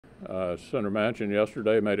Senator Manchin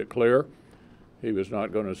yesterday made it clear he was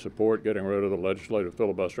not going to support getting rid of the legislative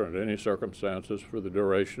filibuster under any circumstances for the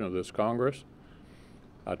duration of this Congress.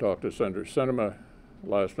 I talked to Senator Sinema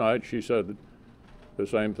last night. She said the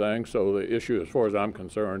same thing. So the issue, as far as I'm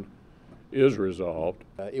concerned, is resolved.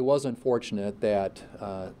 It was unfortunate that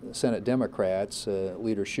Senate Democrats,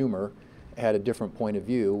 Leader Schumer, had a different point of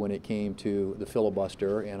view when it came to the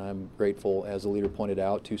filibuster, and I'm grateful, as the leader pointed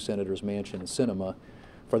out, to Senators Manchin and Sinema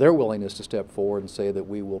for their willingness to step forward and say that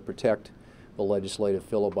we will protect the legislative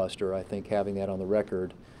filibuster. I think having that on the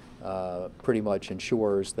record pretty much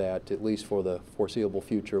ensures that, at least for the foreseeable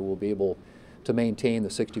future, we'll be able to maintain the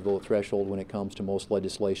 60-vote threshold when it comes to most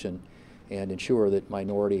legislation and ensure that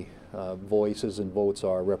minority voices and votes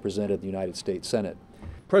are represented in the United States Senate.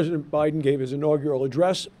 President Biden gave his inaugural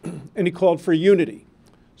address, and he called for unity.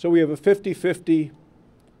 So we have a 50-50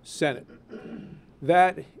 Senate.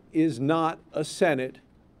 That is not a Senate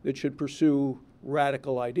that should pursue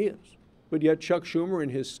radical ideas. But yet Chuck Schumer, in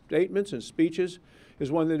his statements and speeches,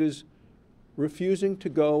 is one that is refusing to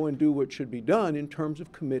go and do what should be done in terms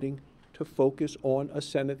of committing to focus on a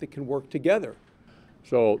Senate that can work together.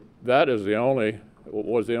 So that is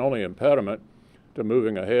was the only impediment to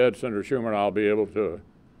moving ahead. Senator Schumer and I will be able to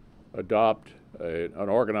adopt an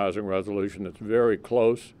organizing resolution that's very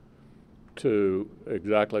close to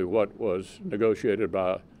exactly what was negotiated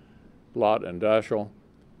by Lott and Daschle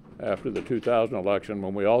after the 2000 election,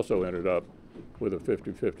 when we also ended up with a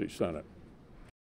 50-50 Senate.